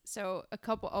this. So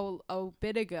a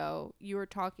bit ago, you were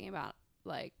talking about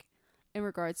like in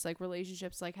regards to like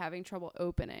relationships, like having trouble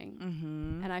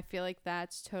opening. And I feel like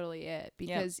that's totally it,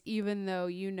 because even though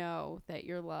you know that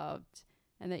you're loved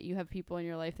and that you have people in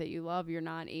your life that you love, you're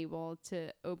not able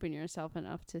to open yourself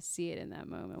enough to see it in that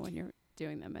moment when you're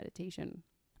doing that meditation.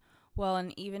 Well,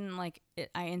 and even like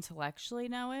I intellectually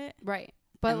know it. Right.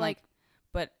 But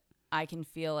but I can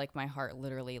feel like my heart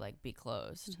literally like be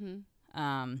closed.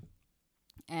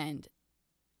 And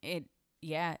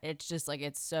it's just like,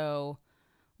 it's so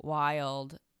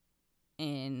wild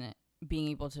in being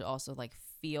able to also like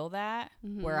feel that,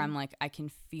 where I'm like, I can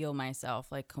feel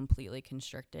myself like completely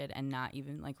constricted and not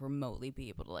even like remotely be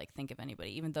able to like think of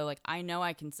anybody, even though like I know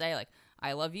I can say like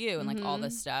I love you and like all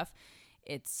this stuff.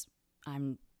 It's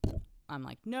I'm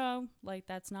like, no, like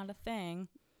that's not a thing,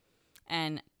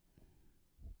 and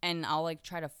I'll like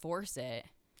try to force it,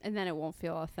 and then it won't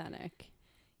feel authentic.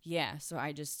 Yeah, so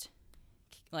I just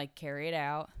like carry it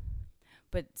out.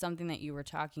 But something that you were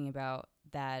talking about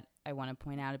that I want to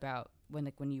point out about when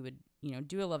you would, you know,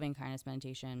 do a loving kindness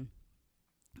meditation,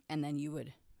 and then you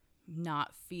would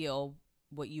not feel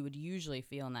what you would usually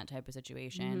feel in that type of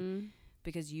situation,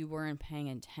 because you weren't paying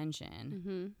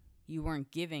attention. You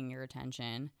weren't giving your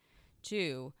attention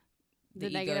to the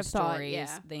ego negative stories,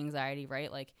 the anxiety, right?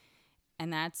 Like,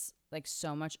 and that's like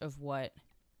so much of what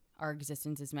our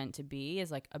existence is meant to be,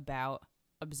 is like about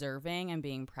observing and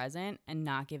being present and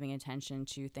not giving attention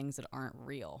to things that aren't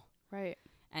real. Right.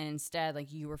 And instead,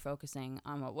 like, you were focusing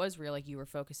on what was real. Like, you were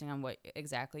focusing on what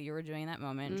exactly you were doing in that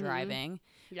moment, driving,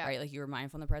 right? Like, you were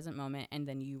mindful in the present moment, and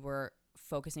then you were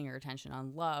focusing your attention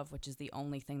on love, which is the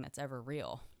only thing that's ever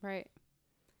real. Right.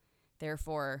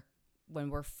 Therefore, when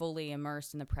we're fully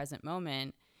immersed in the present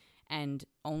moment and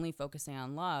only focusing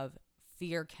on love,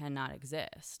 fear cannot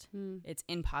exist. It's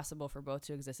impossible for both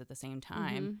to exist at the same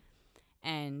time.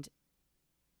 And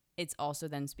it's also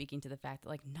then speaking to the fact that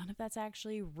like none of that's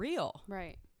actually real.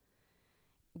 Right.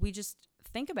 We just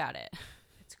think about it.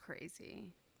 It's crazy.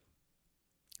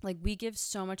 Like, we give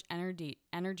so much energy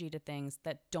to things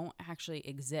that don't actually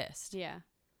exist. Yeah.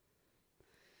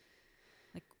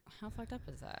 Like, how fucked up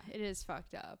is that? It is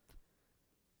fucked up.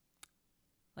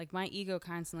 Like, my ego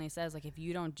constantly says, like, if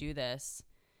you don't do this,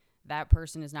 that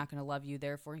person is not going to love you.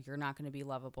 Therefore, you're not going to be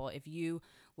lovable. If you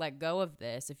let go of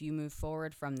this, if you move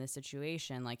forward from this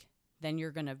situation, like, then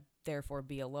you're going to therefore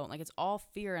be alone. Like, it's all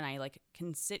fear. And I like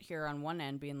can sit here on one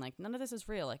end being like, none of this is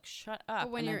real. Like, shut up.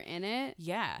 But when you're in it,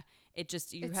 yeah, it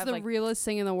just, you it's have the like realest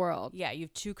thing in the world. Yeah. You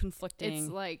have two conflicting.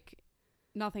 It's like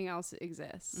nothing else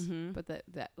exists, but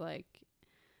that like,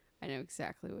 I know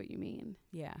exactly what you mean.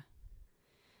 Yeah.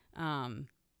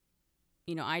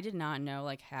 You know, I did not know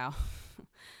like how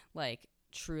like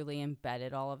truly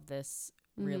embedded all of this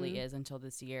really is until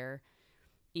this year.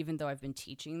 Even though I've been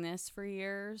teaching this for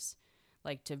years,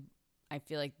 I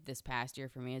feel like this past year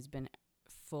for me has been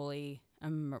fully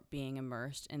being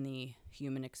immersed in the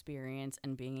human experience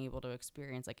and being able to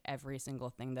experience like every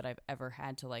single thing that I've ever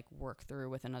had to like work through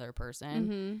with another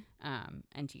person,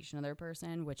 and teach another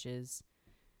person, which is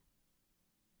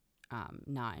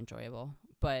not enjoyable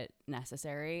but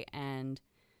necessary. And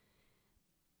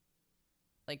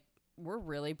like, we're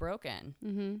really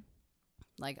broken.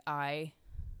 Like, I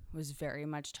was very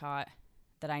much taught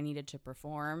that I needed to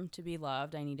perform to be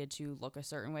loved. I needed to look a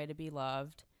certain way to be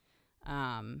loved.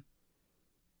 And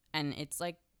it's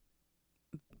like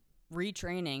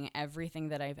retraining everything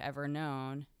that I've ever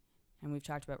known. And we've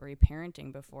talked about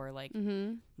reparenting before, like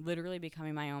literally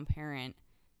becoming my own parent,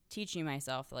 teaching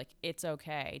myself like it's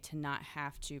okay to not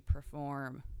have to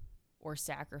perform or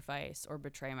sacrifice or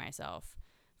betray myself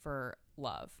for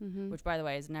love, which by the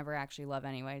way is never actually love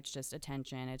anyway. It's just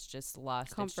attention. It's just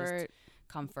lust. Comfort. It's just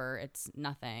comfort. It's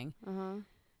nothing.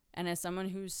 And as someone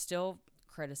who's still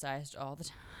criticized all the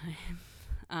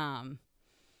time,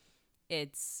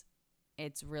 it's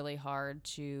really hard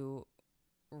to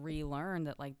relearn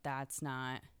that like that's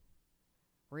not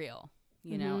real,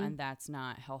 you know, and that's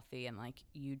not healthy, and like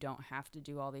you don't have to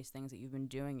do all these things that you've been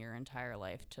doing your entire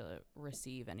life to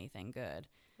receive anything good.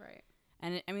 Right.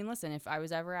 And I mean, listen, if I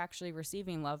was ever actually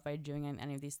receiving love by doing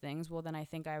any of these things, well, then I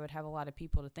think I would have a lot of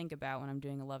people to think about when I'm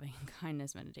doing a loving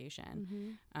kindness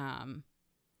meditation.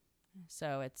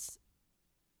 So it's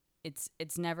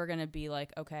never going to be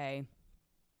like, okay,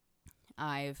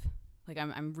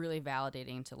 I'm really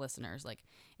validating to listeners. Like,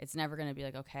 it's never going to be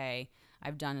like, okay,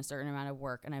 I've done a certain amount of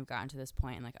work and I've gotten to this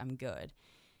point and like I'm good.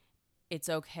 It's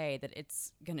okay that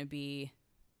it's going to be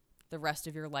the rest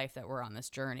of your life that we're on this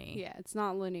journey. Yeah, it's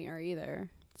not linear either.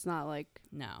 It's not like,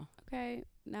 no, okay,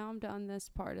 now I'm done this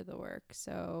part of the work,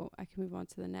 so I can move on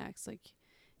to the next. Like,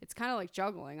 it's kind of like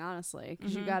juggling, honestly,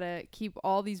 because you got to keep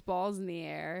all these balls in the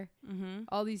air,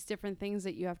 all these different things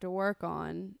that you have to work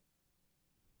on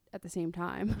at the same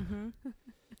time.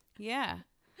 Yeah.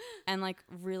 And like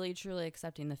really truly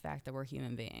accepting the fact that we're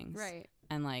human beings. Right.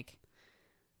 And like,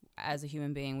 as a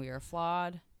human being, we are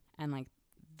flawed, and like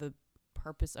the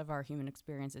purpose of our human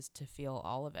experience is to feel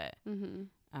all of it,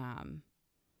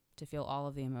 to feel all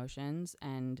of the emotions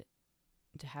and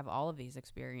to have all of these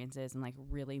experiences, and like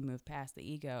really move past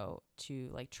the ego to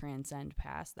like transcend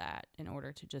past that in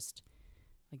order to just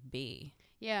like be.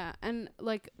 Yeah. And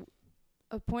like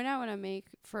a point I want to make,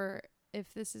 for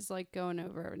if this is like going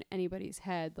over in anybody's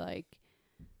head, like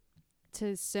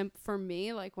for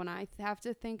me, like when I have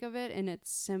to think of it in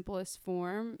its simplest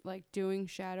form, like doing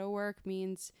shadow work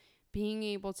means being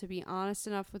able to be honest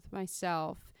enough with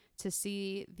myself to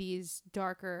see these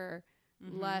darker,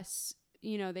 less,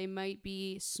 you know, they might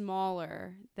be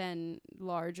smaller than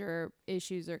larger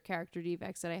issues or character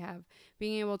defects that I have.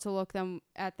 Being able to look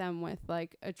at them with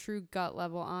like a true gut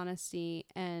level honesty,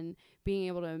 and being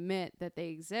able to admit that they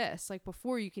exist, like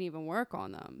before you can even work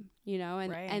on them, you know,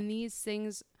 and these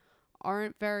things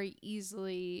aren't very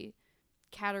easily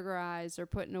categorized or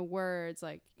put into words.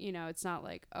 Like, you know, it's not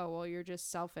like, oh, well, you're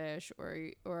just selfish,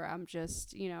 or I'm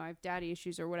just, you know, I have daddy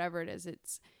issues or whatever it is.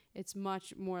 It's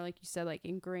much more, like you said, like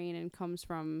ingrained and comes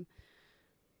from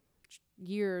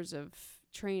years of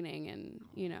training, and,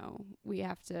 you know, we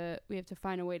have to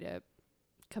find a way to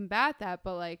combat that.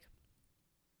 But like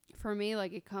for me,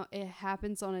 like it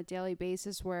happens on a daily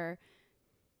basis where,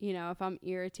 you know, if I'm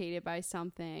irritated by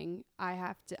something,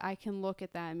 I can look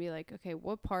at that and be like, okay,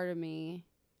 what part of me,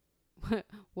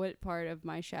 what part of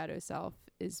my shadow self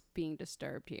is being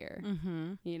disturbed here?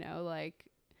 You know, like.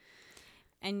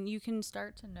 And you can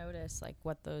start to notice like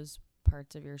what those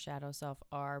parts of your shadow self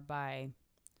are by,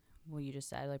 well, you just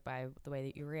said, like by the way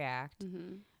that you react,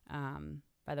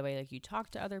 by the way like you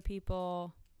talk to other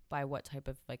people, by what type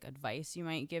of like advice you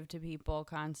might give to people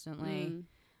constantly,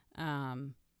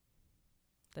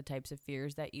 the types of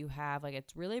fears that you have. Like,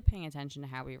 it's really paying attention to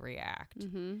how we react,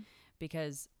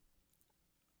 because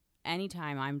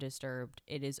anytime I'm disturbed,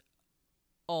 it is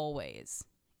always,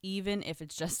 even if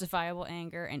it's justifiable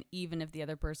anger, and even if the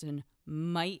other person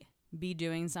might be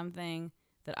doing something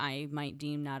that I might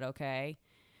deem not okay,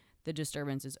 the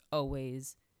disturbance is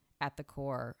always at the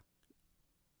core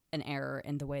an error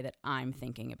in the way that I'm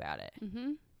thinking about it.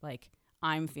 Mm-hmm. Like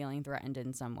I'm feeling threatened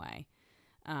in some way.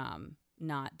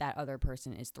 Not that other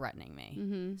person is threatening me.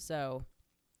 Mm-hmm. So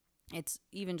it's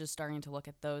even just starting to look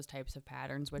at those types of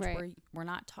patterns, which we're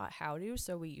not taught how to,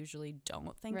 so we usually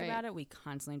don't think about it. We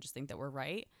constantly just think that we're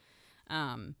right.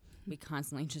 We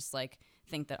constantly just like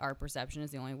think that our perception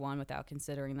is the only one without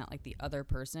considering that like the other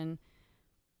person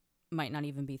might not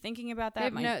even be thinking about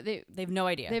that. They have no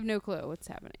idea. They have no clue what's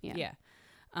happening. Yeah.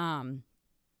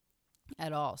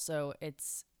 At all. So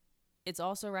it's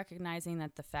also recognizing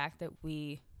that the fact that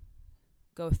we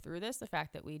go through this, the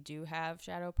fact that we do have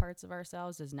shadow parts of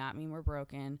ourselves does not mean we're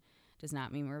broken, does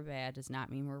not mean we're bad, does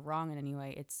not mean we're wrong in any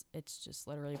way. It's just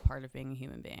literally part of being a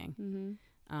human being.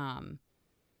 Mm-hmm.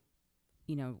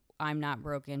 You know, I'm not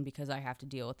broken because I have to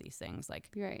deal with these things. Like,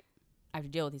 right. I have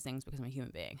to deal with these things because I'm a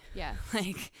human being. Yeah.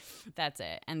 Like, that's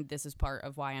it. And this is part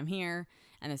of why I'm here.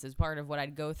 And this is part of what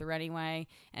I'd go through anyway.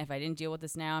 And if I didn't deal with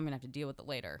this now, I'm going to have to deal with it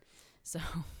later. So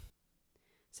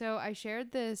I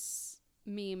shared this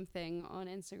meme thing on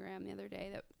Instagram the other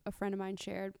day that a friend of mine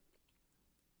shared.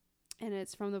 And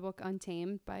it's from the book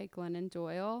Untamed by Glennon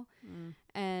Doyle.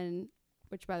 And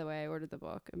which, by the way, I ordered the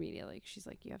book immediately. She's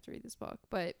like, you have to read this book.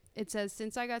 But it says,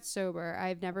 since I got sober,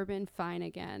 I've never been fine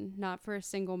again. Not for a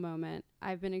single moment.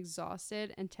 I've been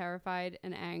exhausted and terrified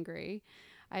and angry.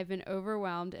 I've been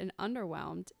overwhelmed and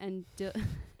underwhelmed and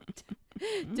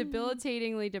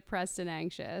debilitatingly depressed and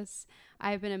anxious.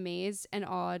 I've been amazed and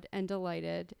awed and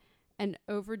delighted and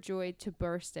overjoyed to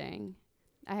bursting.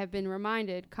 I have been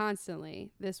reminded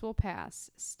constantly, this will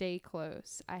pass. Stay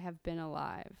close. I have been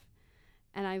alive.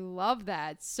 And I love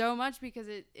that so much because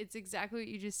it's exactly what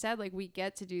you just said. Like, we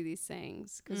get to do these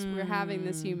things because we're having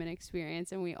this human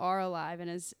experience and we are alive. And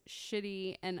as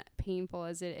shitty and painful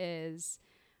as it is,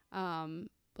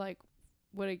 like,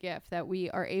 what a gift that we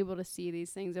are able to see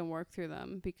these things and work through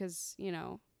them because, you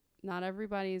know, not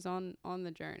everybody's on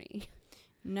the journey.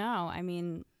 No, I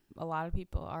mean, a lot of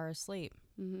people are asleep.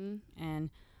 Mm-hmm. And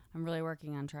I'm really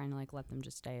working on trying to like let them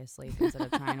just stay asleep instead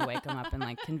of trying to wake them up and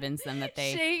like convince them that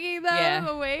they shaking them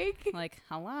awake. Like,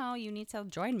 hello, you need to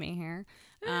join me here.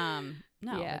 No,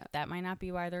 like, that might not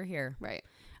be why they're here. Right.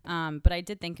 But I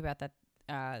did think about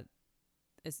that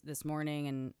this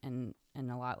morning and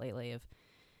a lot lately of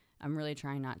I'm really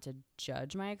trying not to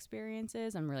judge my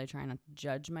experiences. I'm really trying not to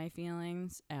judge my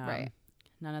feelings. Right.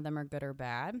 None of them are good or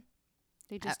bad.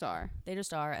 They just are. They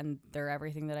just are, and they're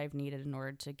everything that I've needed in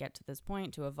order to get to this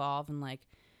point, to evolve. And like,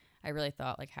 I really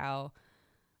thought like how,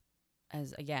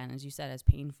 as you said, as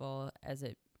painful as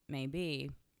it may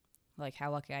be, like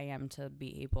how lucky I am to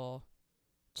be able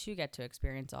to get to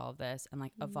experience all of this and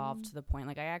like evolve to the point.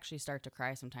 Like I actually start to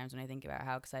cry sometimes when I think about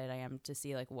how excited I am to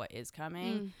see like what is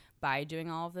coming by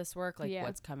doing all of this work, like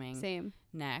what's coming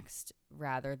next,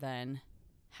 rather than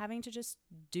having to just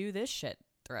do this shit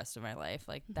the rest of my life.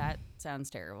 Like that sounds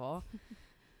terrible.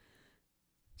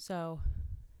 So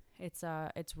it's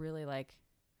really like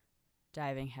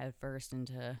diving headfirst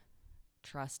into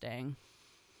trusting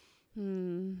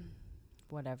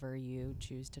whatever you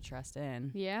choose to trust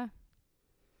in. Yeah.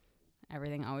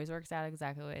 Everything always works out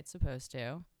exactly the way it's supposed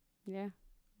to. Yeah.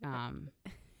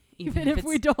 Even if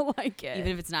we don't like it.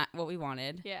 Even if it's not what we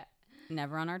wanted. Yeah.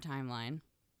 Never on our timeline.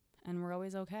 And we're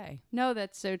always okay. No,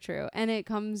 that's so true. And it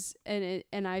comes,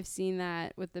 and I've seen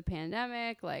that with the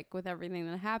pandemic, like with everything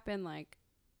that happened, like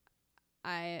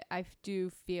I do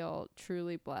feel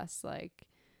truly blessed, like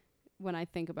when I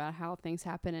think about how things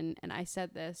happen. And I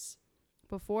said this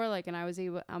before, like, and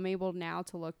I'm able now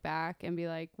to look back and be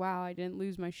like, wow, I didn't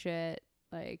lose my shit.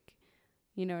 Like,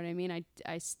 you know what I mean?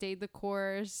 I stayed the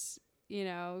course, you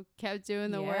know, kept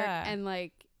doing the work, and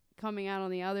like coming out on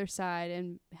the other side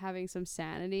and having some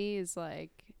sanity is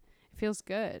like, it feels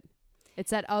good.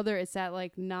 It's that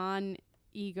like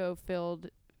non-ego filled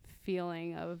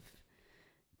feeling of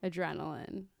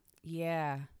adrenaline.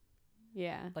 Yeah.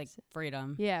 Yeah. Like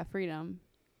freedom. Yeah, freedom.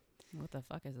 What the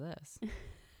fuck is this?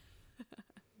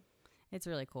 It's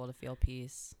really cool to feel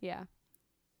peace. Yeah.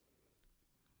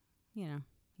 You know,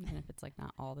 even if it's like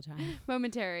not all the time.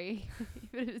 Momentary.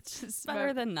 Even if it's just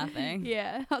better than nothing.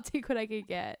 Yeah, I'll take what I could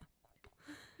get.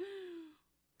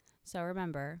 So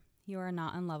remember, you are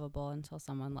not unlovable until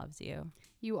someone loves you.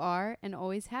 You are and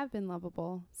always have been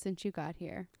lovable since you got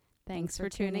here. Thanks for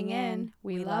tuning in.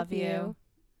 We love you.